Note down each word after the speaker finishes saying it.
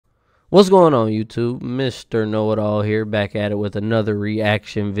What's going on, YouTube? Mr. Know-It-All here, back at it with another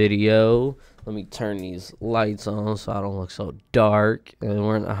reaction video. Let me turn these lights on so I don't look so dark. And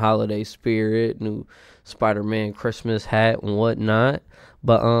we're in the holiday spirit, new Spider-Man Christmas hat and whatnot.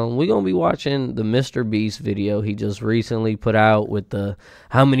 But we're going to be watching the Mr. Beast video he just recently put out with the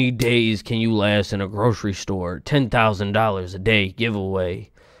 "How many days can you last in a grocery store? $10,000 a day giveaway."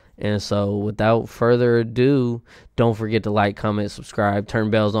 And so, without further ado, don't forget to like, comment, subscribe, turn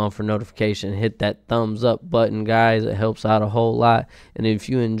bells on for notification, hit that thumbs up button, guys. It helps out a whole lot. And if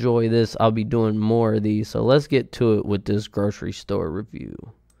you enjoy this, I'll be doing more of these. So let's get to it with this grocery store review.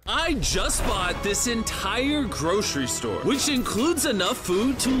 I just bought this entire grocery store, which includes enough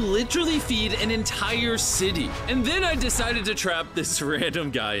food to literally feed an entire city. And then I decided to trap this random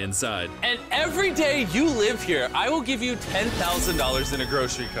guy inside. And every day you live here, I will give you $10,000 in a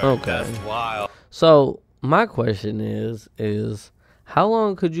grocery cart. Okay. That's wild. So my question is how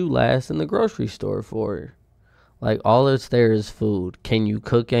long could you last in the grocery store for? Like, all that's there is food. Can you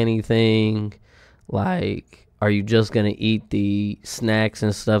cook anything? Like, are you just going to eat the snacks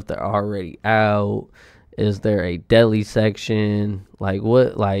and stuff that are already out? Is there a deli section? Like,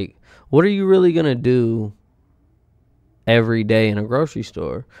 what are you really going to do every day in a grocery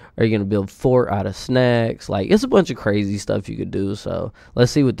store? Are you going to build fort out of snacks? Like, it's a bunch of crazy stuff you could do. So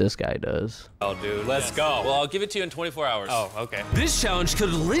let's see what this guy does. Oh, dude, let's go. Well, I'll give it to you in 24 hours. Oh, okay. This challenge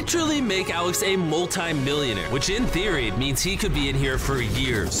could literally make Alex a multi-millionaire, which in theory means he could be in here for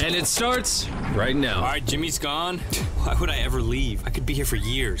years. And it starts right now. All right, Jimmy's gone. Why would I ever leave? I could be here for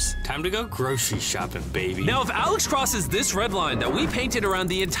years. Time to go grocery shopping, baby. Now, if Alex crosses this red line that we painted around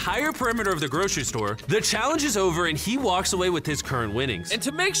the entire perimeter of the grocery store, the challenge is over and he walks away with his current winnings. And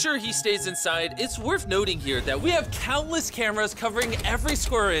to make sure he stays inside, it's worth noting here that we have countless cameras covering every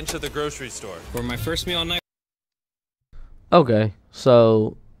square inch of the grocery store. For my first meal all night. Okay,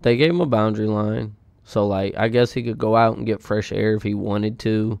 so they gave him a boundary line. So, like, I guess he could go out and get fresh air if he wanted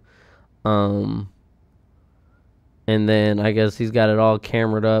to. And then I guess he's got it all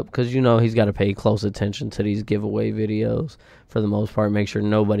cameraed up because, you know, he's got to pay close attention to these giveaway videos for the most part. Make sure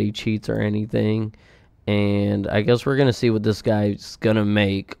nobody cheats or anything. And I guess we're going to see what this guy's going to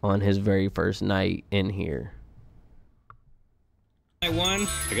make on his very first night in here. Night one,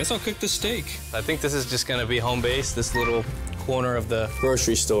 I guess I'll cook the steak. I think this is just gonna be home base, this little corner of the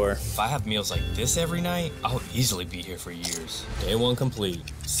grocery store. If I have meals like this every night, I'll easily be here for years. Day one complete.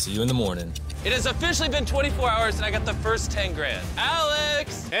 See you in the morning. It has officially been 24 hours and I got the first 10 grand.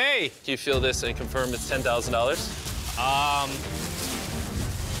 Alex! Hey! Do you feel this and confirm it's $10,000?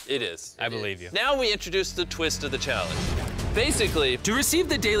 It is. I believe you. Now we introduce the twist of the challenge. Basically, to receive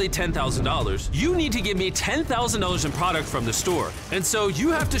the daily $10,000, you need to give me $10,000 in product from the store. And so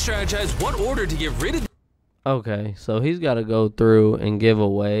you have to strategize what order to get rid of. Okay, so he's got to go through and give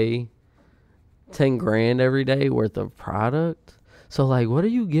away 10 grand every day worth of product. So, like, what are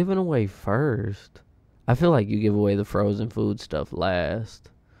you giving away first? I feel like you give away the frozen food stuff last,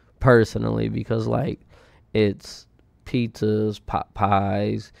 personally, because, like, it's pizzas, pot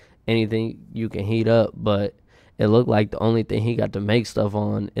pies, anything you can heat up. But it looked like the only thing he got to make stuff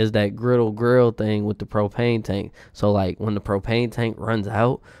on is that grill thing with the propane tank. So, like, when the propane tank runs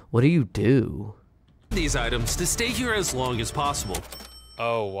out, what do you do? These items to stay here as long as possible.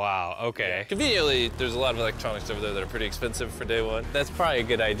 Oh, wow, okay. Conveniently, there's a lot of electronics over there that are pretty expensive for day one. That's probably a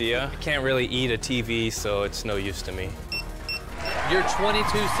good idea. I can't really eat a TV, so it's no use to me. You're 22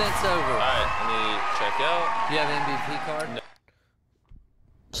 cents over. All right, let me check out. Do you have an MVP card? No.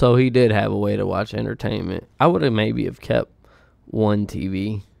 So he did have a way to watch entertainment. I would have maybe have kept one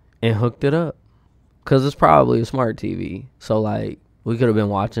TV and hooked it up, because it's probably a smart TV. So, like, we could have been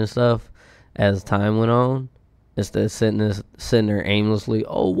watching stuff as time went on instead of sitting there aimlessly.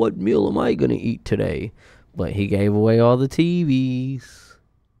 Oh, what meal am I going to eat today? But he gave away all the TVs.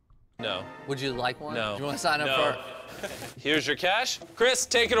 No. Would you like one? No. Do you want to sign up for? Here's your cash. Chris,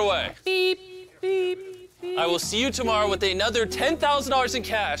 take it away. Beep, beep, beep. I will see you tomorrow with another $10,000 in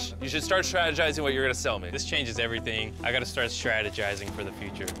cash. You should start strategizing what you're gonna sell me. This changes everything. I gotta start strategizing for the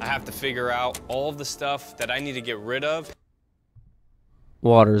future. I have to figure out all of the stuff that I need to get rid of.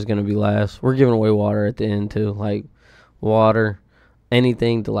 Water is going to be last. We're giving away water at the end, too. Like, water,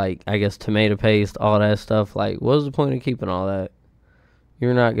 anything to, like, I guess, tomato paste, all that stuff. Like, what's the point of keeping all that?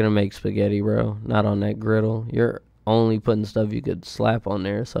 You're not going to make spaghetti, bro. Not on that griddle. You're only putting stuff you could slap on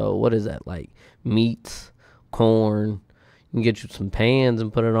there. So what is that, like meats, corn? You can get you some pans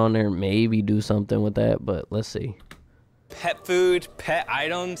and put it on there, maybe do something with that, but let's see. pet food, pet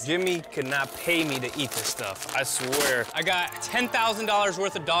items. Jimmy could not pay me to eat this stuff, I swear. I got $10,000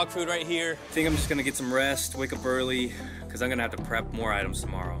 worth of dog food right here. I think I'm just gonna get some rest, wake up early, because I'm gonna have to prep more items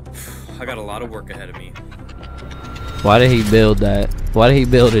tomorrow. I got a lot of work ahead of me. Why did he build that? Why did he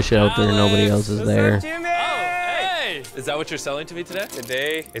build a shelter and nobody else is there? Jimmy! Hey! Is that what you're selling to me today?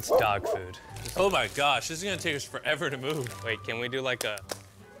 Today, it's dog food. Oh my gosh, this is gonna take us forever to move. Wait, can we do like a...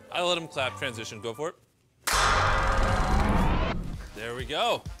 I let him clap transition. Go for it. There we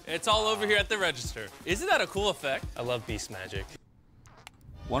go. It's all over here at the register. Isn't that a cool effect? I love Beast Magic.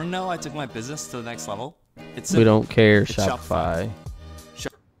 Want to know I took my business to the next level? It's We don't care, It's Shopify.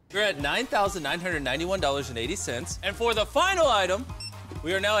 We're at $9,991.80. And for the final item,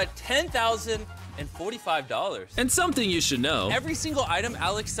 we are now at $10,045. And something you should know, every single item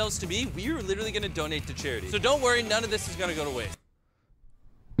Alex sells to me, we are literally gonna donate to charity. So don't worry, none of this is gonna go to waste.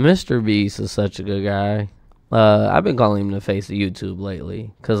 Mr. Beast is such a good guy. I've been calling him the face of YouTube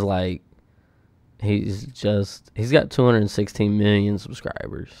lately, cause like he's got 216 million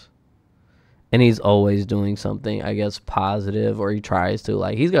subscribers, and he's always doing something, I guess, positive, or he tries to.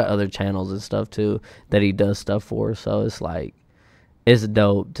 Like, he's got other channels and stuff too that he does stuff for, so it's like it's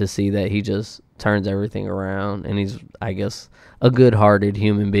dope to see that he just turns everything around, and he's, I guess, a good-hearted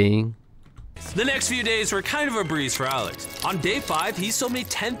human being. The next few days were kind of a breeze for Alex. On day 5, he sold me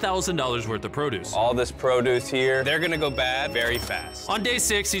 $10,000 worth of produce. All this produce here, they're gonna go bad very fast. On day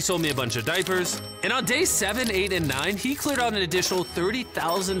 6, he sold me a bunch of diapers. And on day 7, 8, and 9, he cleared out an additional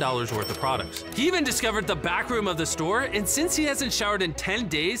 $30,000 worth of products. He even discovered the back room of the store, and since he hasn't showered in 10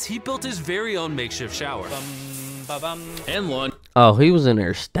 days, he built his very own makeshift shower. And laundry Oh, he was in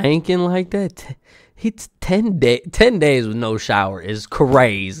there stanking like that? He's 10 days with no shower is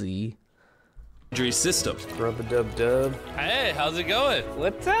crazy. system. Rub-a-dub-dub. Hey, how's it going?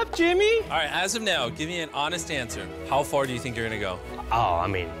 What's up, Jimmy? All right, as of now, give me an honest answer. How far do you think you're gonna go? Oh, I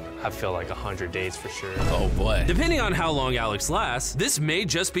mean, I feel like 100 days for sure. Oh boy. Depending on how long Alex lasts, this may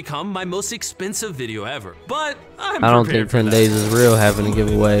just become my most expensive video ever. But I'm I don't prepared think 10 for days is real having to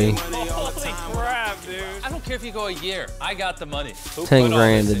give away Holy crap, dude. I don't care if you go a year. I got the money. 10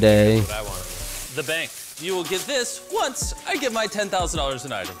 grand a day. The bank. You will get this once I get my $10,000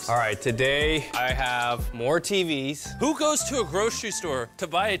 in items. All right, today I have more TVs. Who goes to a grocery store to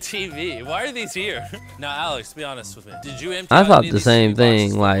buy a TV? Why are these here? Now, Alex, be honest with me. Did you empty I out thought any of the these same TV boxes thing,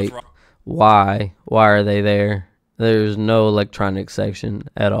 filled like, with why are they there? There's no electronic section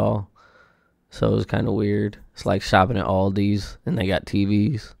at all, so it was kind of weird. It's like shopping at Aldi's and they got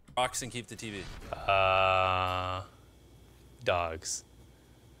TVs. rocks and keep the TV? Dogs.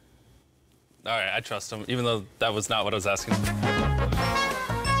 All right, I trust him, even though that was not what I was asking.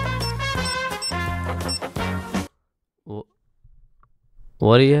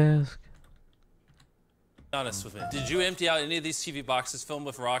 What do you ask? Be honest with me. Did you empty out any of these TV boxes filled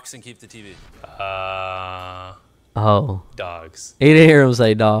with rocks and keep the TV? Oh, Dogs. he didn't hear him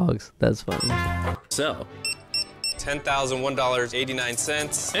say dogs. That's funny. So.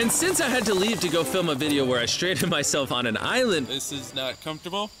 $10,001.89. And since I had to leave to go film a video where I stranded myself on an island, This is not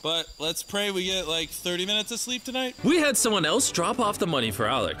comfortable, but let's pray we get like 30 minutes of sleep tonight. we had someone else drop off the money for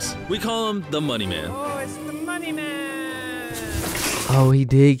Alex. We call him the Money Man. Oh, he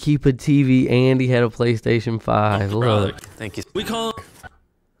did keep a TV and he had a PlayStation 5. Look. Thank you. We call him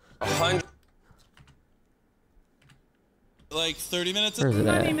 100. Like 30 minutes of Where's it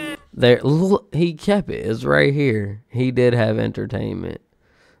at? There, look, he kept it. It's right here. He did have entertainment.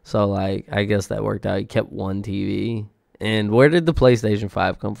 So, like, I guess that worked out. He kept one TV. And where did the PlayStation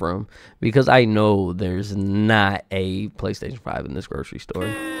 5 come from? Because I know there's not a PlayStation 5 in this grocery store.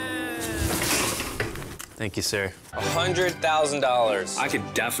 Thank you, sir. $100,000. I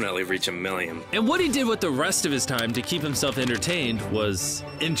could definitely reach $1 million. And what he did with the rest of his time to keep himself entertained was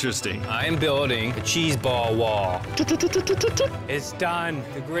interesting. I am building a cheese ball wall. It's done.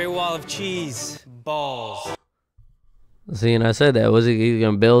 The Great Wall of Cheese Balls. See, and I said that. Was he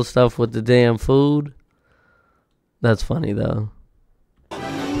going to build stuff with the damn food? That's funny, though.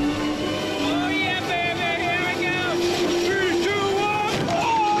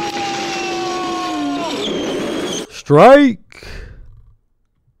 Strike!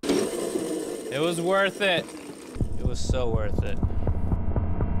 It was worth it. It was so worth it.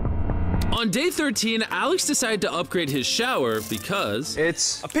 On day 13, Alex decided to upgrade his shower because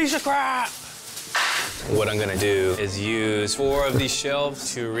It's a piece of crap. What I'm gonna do is use 4 of these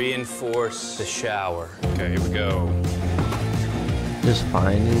shelves to reinforce the shower. Okay, here we go. Just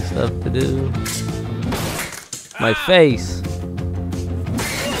finding stuff to do. My face.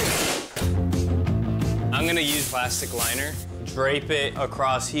 I'm gonna use plastic liner drape it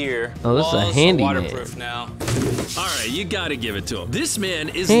across here. Oh, this is a Walls are handyman. waterproof now. All right, you gotta give it to him. This man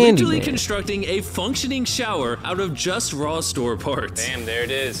is Handyman. literally constructing a functioning shower out of just raw store parts. Bam, there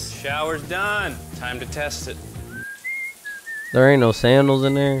it is. Shower's done. Time to test it. There ain't no sandals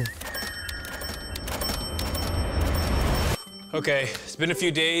in there. Okay, it's been a few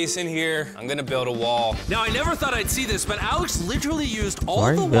days in here. I'm gonna build a wall. Now, I never thought I'd see this, but Alex literally used Why all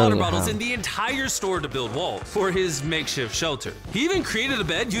are the you water building a bottles house? in the entire store to build walls for his makeshift shelter. He even created a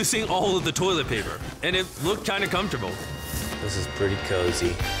bed using all of the toilet paper, and it looked kind of comfortable. This is pretty cozy.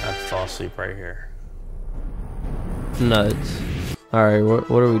 I fall asleep right here. Nuts. All right,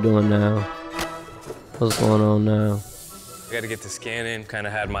 what are we doing now? What's going on now? I gotta get the scan in. Kind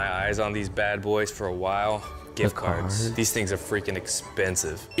of had my eyes on these bad boys for a while. Gift cards. cards. These things are freaking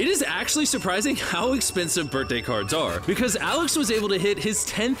expensive. It is actually surprising how expensive birthday cards are, because Alex was able to hit his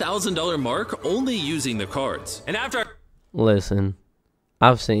 $10,000 mark only using the cards. And after Listen,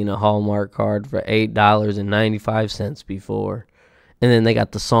 I've seen a Hallmark card for $8.95 before. And then they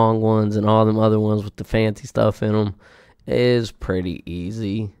got the song ones and all them other ones with the fancy stuff in them. It is pretty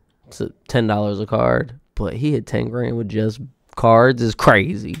easy. It's $10 a card. But he hit 10 grand with just cards is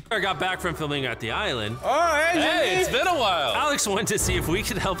crazy. I got back from filming at the island, Oh, hey, it's been a while. Alex went to see if we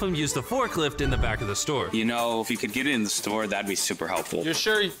could help him use the forklift in the back of the store. You know, if you could get it in the store, that'd be super helpful. You're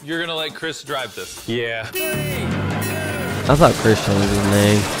sure you're gonna let Chris drive this? Yeah. I thought Christian was his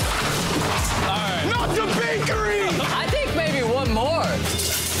name. Not the bakery! I think maybe one more.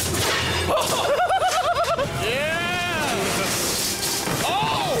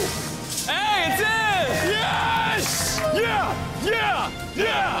 Hey, it's in! Yes!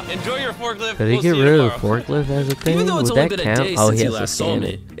 Yeah! Enjoy your forklift. Could he get rid of the forklift as a thing? Even though it's Would only that been a count? day Oh, since he he has to last saw scan me,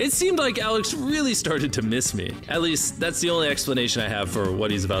 it. it seemed like Alex really started to miss me. At least that's the only explanation I have for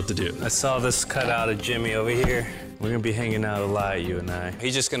what he's about to do. I saw this cutout of Jimmy over here. We're gonna be hanging out a lot, you and I.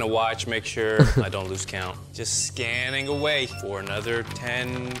 He's just gonna watch, make sure I don't lose count. Just scanning away for another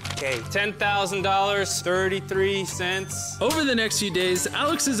 10K. $10,000, 33 cents. Over the next few days,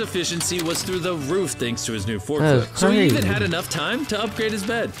 Alex's efficiency was through the roof thanks to his new That forklift. is So he even crazy. had enough time to upgrade his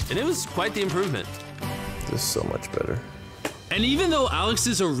bed. And it was quite the improvement. This is so much better. And even though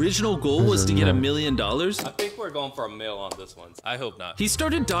Alex's original goal was to get $1 million, I think we're going for a mill on this one. I hope not. He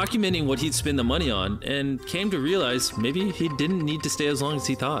started documenting what he'd spend the money on and came to realize maybe he didn't need to stay as long as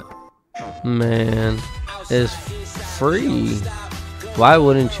he thought. Man, it's free. Why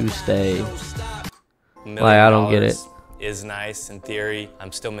wouldn't you stay? $1 million I don't get it. Is nice in theory.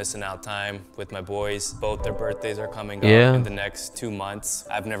 I'm still missing out time with my boys. Both their birthdays are coming Yeah. up in the next 2 months.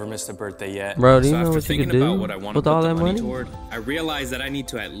 I've never missed a birthday yet. Bro, do you So know after what you thinking could do about what I want to with put all the that money money? toward, I realized that I need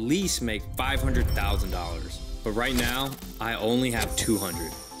to at least make $500,000. But right now, I only have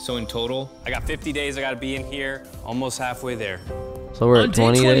 200. So in total, I got 50 days I gotta be in here. Almost halfway there. So we're On at day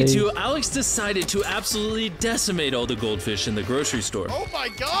 20 days. 22, Alex decided to absolutely decimate all the goldfish in the grocery store. Oh my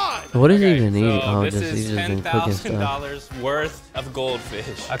god! What does he Okay, even eat? so Oh, this he's is just been cooking stuff. $10,000 worth of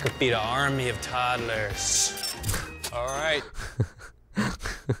goldfish. I could feed an army of toddlers. All right.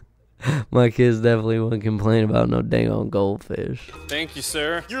 My kids definitely wouldn't complain about no dang on goldfish. Thank you,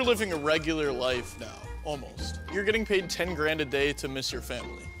 sir. You're living a regular life now, almost. You're getting paid 10 grand a day to miss your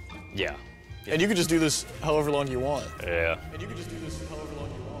family. Yeah. And you can just do this however long you want. Yeah. And you can just do this however long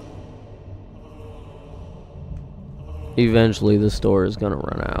you want. Eventually, the store is gonna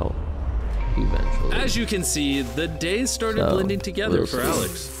run out. Eventually. As you can see, the days started So, blending together we'll for see.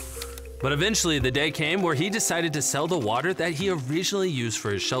 Alex. But eventually, the day came where he decided to sell the water that he originally used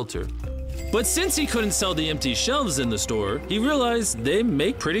for his shelter. But since he couldn't sell the empty shelves in the store, he realized they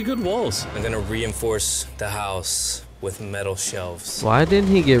make pretty good walls. I'm gonna reinforce the house with metal shelves. Why didn't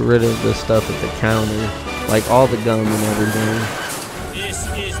he get rid of the stuff at the counter? Like all the gum and everything. This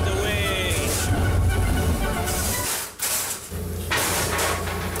is the way.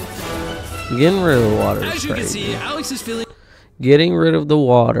 Getting rid of the water is As you can crazy. see, Alex is feeling Getting rid of the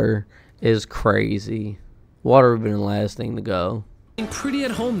water is crazy. Water would have been the last thing to go. pretty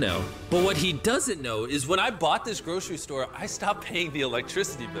at home now. But what he doesn't know is when I bought this grocery store, I stopped paying the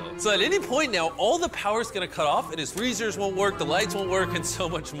electricity bill. So at any point now, all the power's gonna cut off and his freezers won't work, the lights won't work, and so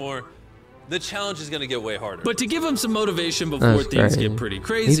much more. The challenge is gonna get way harder. But to give him some motivation before That's things crazy. get pretty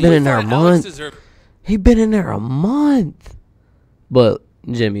crazy, He's been we in there a thought Alex month. deserved- He's been in there a month. But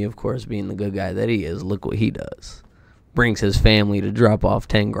Jimmy, of course, being the good guy that he is, look what he does. Brings his family to drop off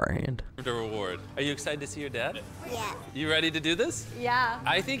 10 grand. a reward. Are you excited to see your dad? Yeah. You ready to do this? Yeah.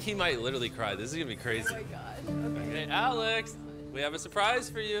 I think he might literally cry. This is gonna be crazy. Oh my god. Okay, Alex, we have a surprise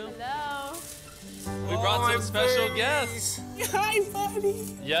for you. Hello. We brought some special guests. Hi,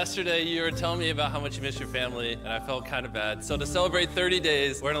 buddy. Yesterday, you were telling me about how much you miss your family, and I felt kind of bad. So to celebrate 30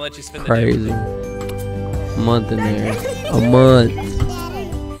 days, we're gonna let you spend the day with Crazy. them. A month in there. A month.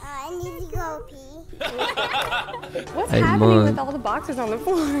 I need to go pee. What's A happening month. with all the boxes on the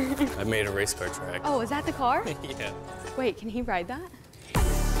floor? I made a race car track. Oh, is that the car? Yeah. Wait, can he ride that?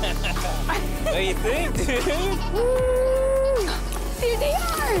 What do you think, dude? Dude, they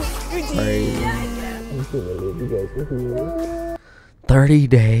are. Crazy. 30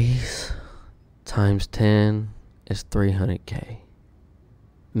 days times 10 is 300K.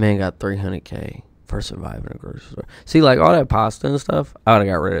 Man got 300K for surviving a grocery store. See, like all that pasta and stuff, I would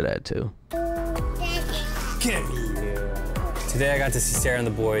have got rid of that too. Today I got to see Sarah and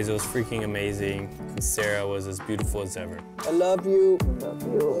the boys. It was freaking amazing. And Sarah was as beautiful as ever. I love you. Love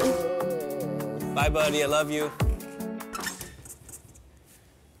you. Bye, buddy. I love you.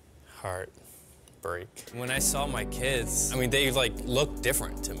 Heart break. When I saw my kids, I mean, they like look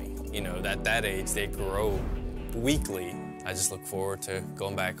different to me. You know, at that age, they grow weekly. I just look forward to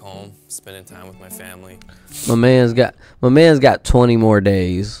going back home, spending time with my family. My man's got 20 more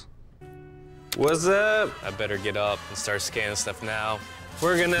days. What's up? I better get up and start scanning stuff now.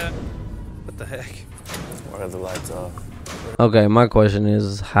 We're gonna... What the heck? Why are the lights off? Okay, my question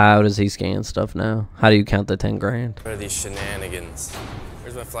is, how does he scan stuff now? How do you count the 10 grand? What are these shenanigans?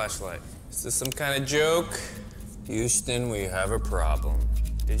 Where's my flashlight? Is this some kind of joke? Houston, we have a problem.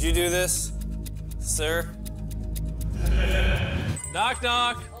 Did you do this, sir? Knock,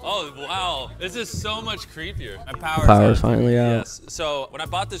 knock. Oh, wow. This is so much creepier. My Power's finally out. Yes. So when I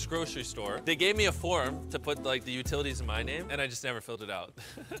bought this grocery store, they gave me a form to put like the utilities in my name, and I just never filled it out.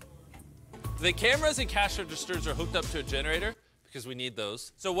 The cameras and cash registers are hooked up to a generator because we need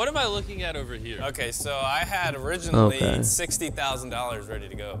those. So what am I looking at over here? Okay, so I had originally Okay. $60,000 ready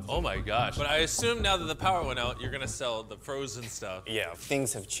to go. Oh my gosh. But I assume now that the power went out, you're gonna sell the frozen stuff. Yeah,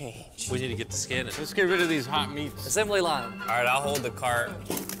 things have changed. We need to get to scanning. Let's get rid of these hot meats. Assembly line. All right, I'll hold the cart.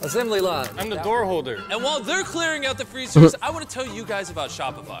 Assembly line. I'm the door holder. And while they're clearing out the freezers, I want to tell you guys about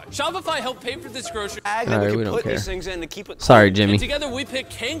Shopify. Shopify helped pay for this grocery. All right, we don't care. things in to keep it Sorry, Jimmy. And together we picked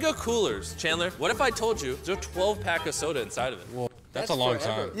Kanga coolers. Chandler, what if I told you there's a 12-pack of soda inside of it? Well, that's a long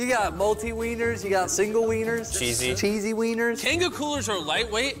time. You got multi-wieners, you got single wieners. Cheesy. Cheesy wieners. Kanga coolers are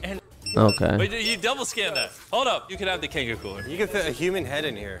lightweight and... Okay. Wait, you double scan that. Hold up, you can have the Kanga cooler. You can fit a human head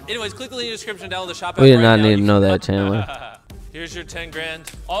in here. Anyways, click the link in the description down in the shop. We did app not right now. need to You know can- that, Chandler. Here's your 10 grand.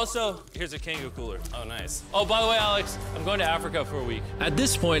 Also, here's a Kanga cooler. Oh, nice. Oh, by the way, Alex, I'm going to Africa for a week. At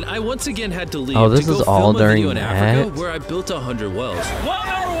this point, I once again had to leave Oh, this to go is all film a video during in Africa that? where I built 100 wells. Well,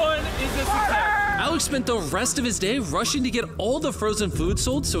 number one is this attack. Alex spent the rest of his day rushing to get all the frozen food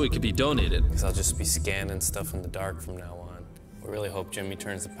sold so it could be donated. Because I'll just be scanning stuff in the dark from now on. We really hope Jimmy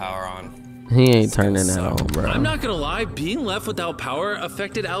turns the power on. He ain't turning that on, bro. I'm not gonna lie, being left without power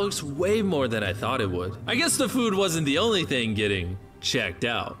affected Alex way more than I thought it would. I guess the food wasn't the only thing getting checked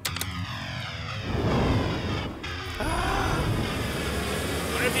out.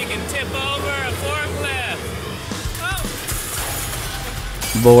 What if you can tip over a forklift?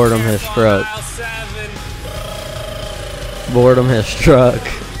 Boredom has struck. Aisle 7. Boredom has struck.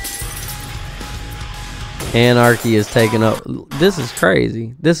 Anarchy is taking up. This is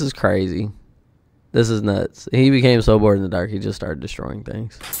crazy. This is crazy. This is nuts. He became so bored in the dark, he just started destroying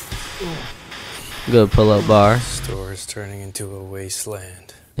things. Good pull-up bar. Store is turning into a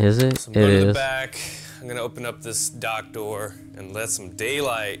wasteland. Is it? So I'm It going to the is. back. I'm gonna open up this dock door and let some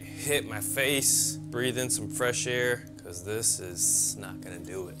daylight hit my face, breathe in some fresh air, because this is not gonna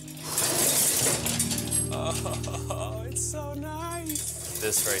do it. Oh, it's so nice.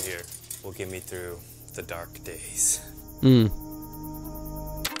 This right here will get me through the dark days. It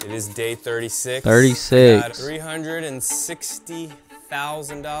is day 36. 36. I got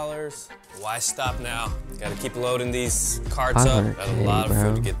 $360,000. Why stop now? Gotta keep loading these carts up. Got a 500K, lot of bro.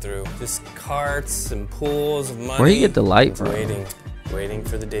 food to get through. Just carts and pools of money. Where you get the light from? Waiting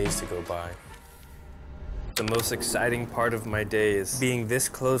for the days to go by. The most exciting part of my day is being this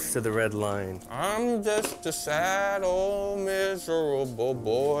close to the red line. I'm just a sad old miserable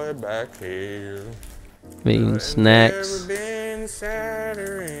boy back here. Eating snacks. Never been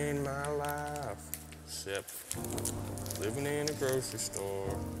sadder in my life. Except living in a grocery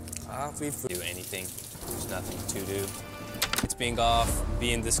store. Coffee food. Do anything. There's nothing to do. It's being off,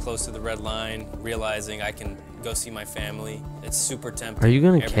 being this close to the red line, realizing I can go see my family. It's super tempting. Are you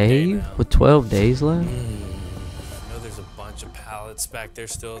gonna every day cave now. with 12 days left? I know there's a bunch of pallets back there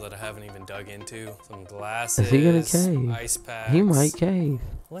still that I haven't even dug into. Some glasses. Is he gonna cave? Ice packs. He might cave.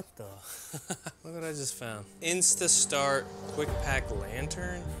 What the? Look what I just found. Insta-Start Quick Pack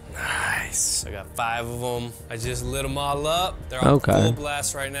Lantern. Nice. I got 5 of them. I just lit them all up. They're on full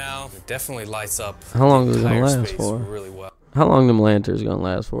blast right now. It definitely lights up. How long is it gonna last space for? really well. How long them lanterns gonna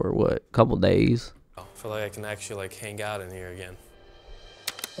last for? What? A couple days? I feel like I can actually like hang out in here again.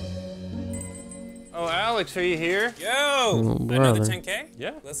 Oh, Alex, are you here? Yo! Another 10K?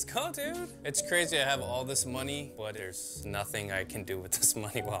 Yeah. Let's go, dude. It's crazy I have all this money, but there's nothing I can do with this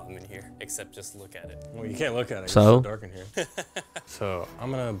money while I'm in here, except just look at it. Well, you can't look at it. It's so dark in here. So,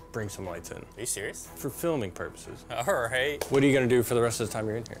 I'm gonna bring some lights in. Are you serious? For filming purposes. All right. What are you gonna do for the rest of the time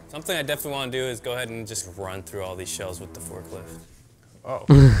you're in here? Something I definitely wanna do is go ahead and just run through all these shelves with the forklift. Oh.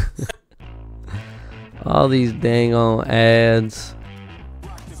 All these dang on ads.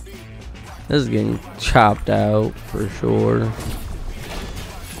 This is getting chopped out for sure.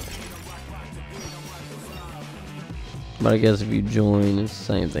 But I guess if you join, it's the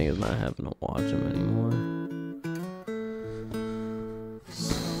same thing as not having to watch them anymore.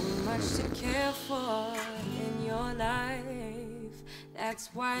 So much to care for in your life. That's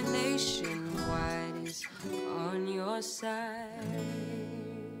why Nationwide is on your side.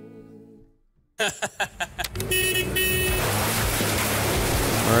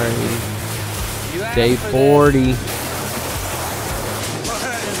 Alright. Day 40. What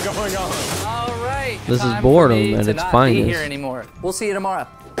is going on? All right. This is boredom at its finest. Be here anymore. We'll see you tomorrow.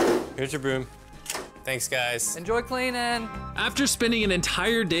 Here's your broom. Thanks, guys. Enjoy cleaning. After spending an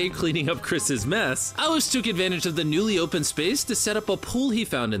entire day cleaning up Chris's mess, Alex took advantage of the newly opened space to set up a pool he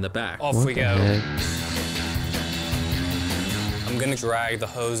found in the back. Off we go. I'm gonna drag the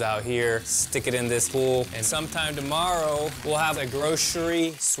hose out here, stick it in this pool, and sometime tomorrow, we'll have a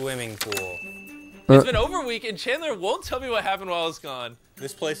grocery swimming pool. It's been over a week, and Chandler won't tell me what happened while I was gone.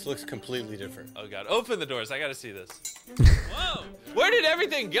 This place looks completely different. Oh God, open the doors, I gotta see this. Whoa, where did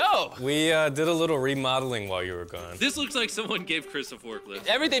everything go? We did a little remodeling while you were gone. This looks like someone gave Chris a forklift.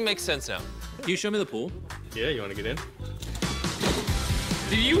 Everything makes sense now. Can you show me the pool? Yeah, you wanna get in?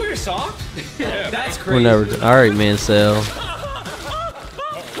 Did you wear socks? Yeah. That's We're crazy. never. Alright, Mansell.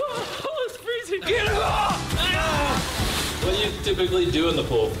 Oh, it's freezing. Get it off! What do you typically do in the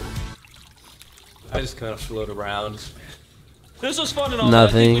pool? I just kind of float around. This was fun and all.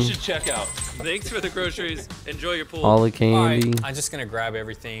 Nothing. I think we should check out. Thanks for the groceries. Enjoy your pool. All the candy. Right, I'm just gonna grab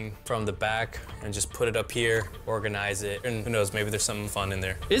everything from the back and just put it up here, organize it, and who knows, maybe there's something fun in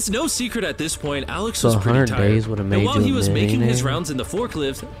there. It's no secret at this point, Alex So was pretty 100 tired. days would've made and while you he a was making his millionaire. rounds in the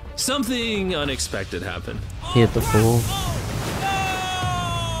forklift, something unexpected happened. Hit the pool.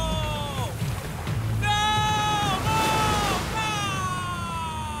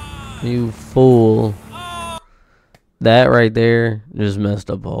 You fool. That right there just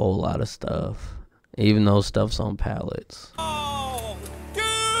messed up a whole lot of stuff. Even though stuff's on pallets. Oh,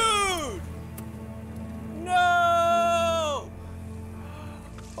 dude! No!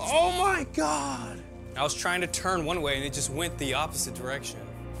 Oh my God! I was trying to turn one way and it just went the opposite direction.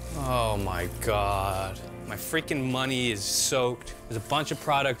 Oh my God. My freaking money is soaked. There's a bunch of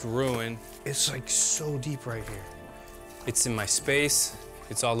product ruined. It's like so deep right here. It's in my space.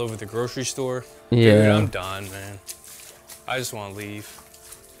 It's all over the grocery store. Yeah. Dude, I'm done, man. I just want to leave.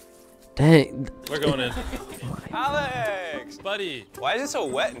 Dang. We're going in. Alex, buddy. Why is it so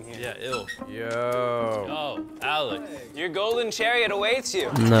wet in here? Yeah, ill. Yo. Oh, Alex. Your golden chariot awaits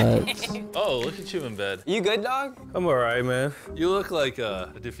you. Nuts. Oh, look at you in bed. You good, dog? I'm all right, man. You look like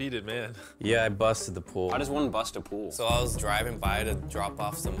a defeated man. Yeah, I busted the pool. How does one bust a pool? So I was driving by to drop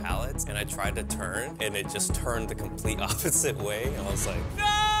off some pallets, and I tried to turn, and it just turned the complete opposite way. And I was like, no!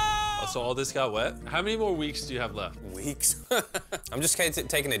 Oh, so all this got wet? How many more weeks do you have left? Weeks? I'm just kind of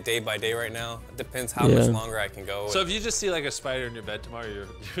taking it day by day right now. It depends how much longer I can go. So if you just see like a spider in your bed tomorrow,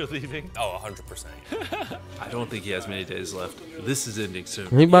 you're leaving? Oh, 100%. I don't think he has many days left. This is ending soon.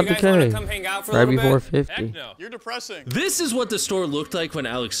 He about to come hang out for a right little before bit? 50. Heck no. You're depressing. This is what the store looked like when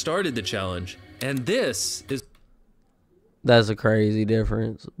Alex started the challenge. And this is... That's a crazy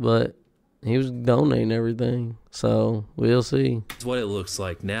difference. But he was donating everything. So we'll see. what it looks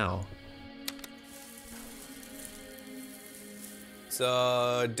like now. It's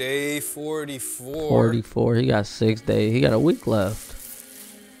day 44. 44. He got 6 days. He got a week left.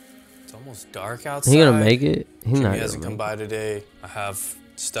 It's almost dark outside. He gonna make it? He's Jimmy not hasn't gonna come by today. I have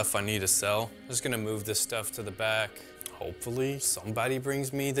stuff I need to sell. I'm just gonna move this stuff to the back. Hopefully somebody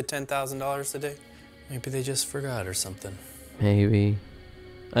brings me the $10,000 today. Maybe they just forgot or something. Maybe.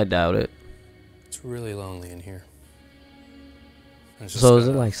 I doubt it. It's really lonely in here. So is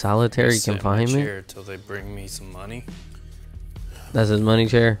it like solitary sit in my confinement? chair till they bring me some money. That's his money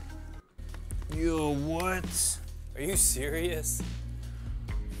chair? Yo, what? Are you serious?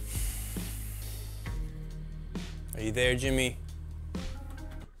 Are you there, Jimmy?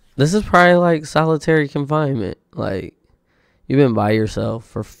 This is probably like solitary confinement. Like, you've been by yourself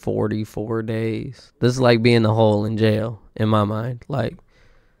for 44 days. This is like being the hole in jail, in my mind. Like,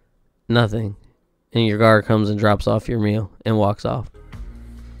 nothing. And your guard comes and drops off your meal and walks off.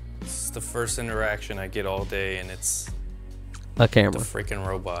 It's the first interaction I get all day, and it's a camera. The freaking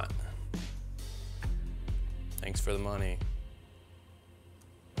robot. Thanks for the money.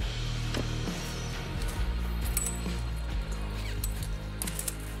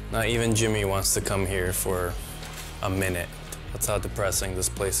 Not even Jimmy wants to come here for a minute. That's how depressing this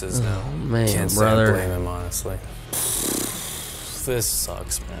place is now. Oh, man, Can't brother. blame him, honestly. This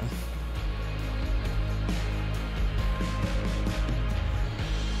sucks, man.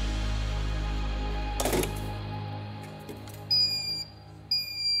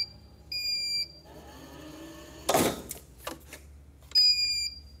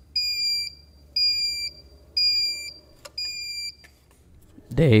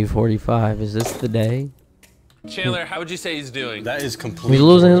 Day 45. Is this the day? Chandler, how would you say he's doing? That is completely. He's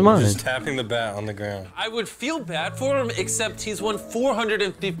losing his mind. Just tapping the bat on the ground. I would feel bad for him, except he's won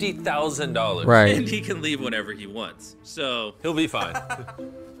 $450,000. Right. And he can leave whenever he wants. So he'll be fine.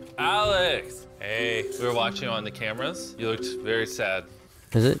 Alex. Hey, we were watching on the cameras. You looked very sad.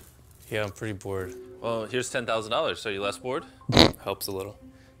 Is it? Yeah, I'm pretty bored. Well, here's $10,000. So you less bored? Helps a little.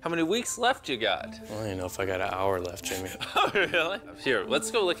 How many weeks left you got? I don't even know if I got an hour left, Jimmy. Oh, really? Here,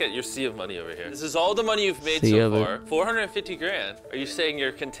 let's go look at your sea of money over here. This is all the money you've made Sea so of it. far. 450 grand. Are you saying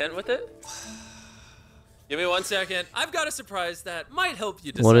you're content with it? Give me 1 second. I've got a surprise that might help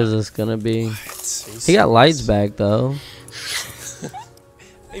you decide. What is this gonna be? He got lights back though.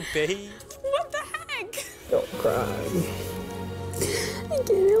 Hey, babe. What the heck? Don't cry. I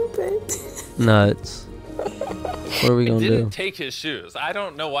can't help it. Nuts. What are we gonna Didn't do? take his shoes. I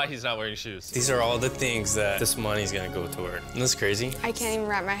don't know why he's not wearing shoes. These are all the things that this money's gonna go toward. Isn't this crazy? I can't even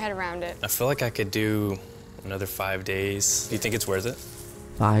wrap my head around it. I feel like I could do another 5 days. Do you think it's worth it?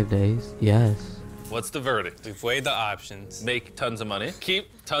 5 days? Yes. What's the verdict? We've weighed the options. Make tons of money.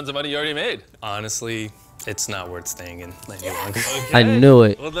 Keep tons of money you already made. Honestly, it's not worth staying in any longer. I knew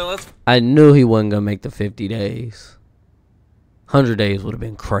it. Well, then let's. I knew he wasn't gonna make the 50 days. 100 days would have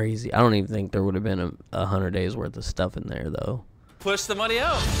been crazy. I don't even think there would have been a 100 days worth of stuff in there though. Push the money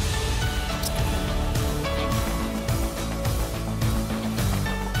out.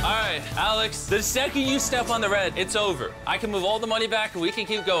 All right, Alex, the second you step on the red, it's over. I can move all the money back and we can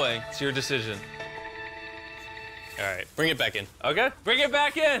keep going. It's your decision. All right, bring it back in. Okay, bring it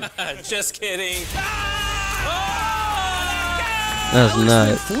back in. Just kidding. That's Alex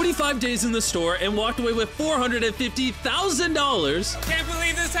nuts. spent 45 days in the store and walked away with $450,000. Can't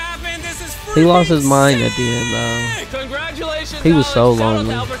believe this happened. This is He lost his mind at the end though. Congratulations, He was Alex. so Shout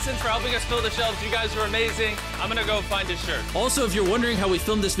lonely. out to Albertsons for helping us fill the shelves. You guys are amazing. I'm gonna go find his shirt. Also, if you're wondering how we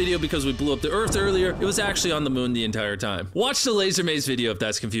filmed this video because we blew up the Earth earlier, it was actually on the moon the entire time. Watch the laser maze video if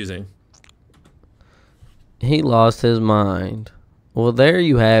that's confusing. He lost his mind. Well, there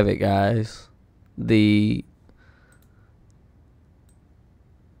you have it, guys. The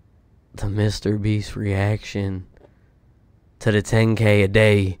Mr. Beast reaction to the 10K a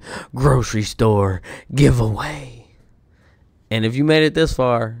day grocery store giveaway. And if you made it this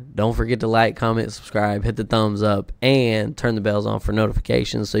far, don't forget to like, comment, subscribe, hit the thumbs up, and turn the bells on for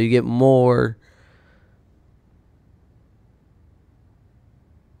notifications so you get more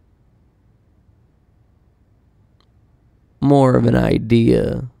of an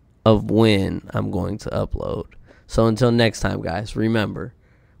idea of when I'm going to upload. So until next time, guys, remember,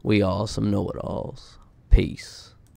 we all some know-it-alls. Peace.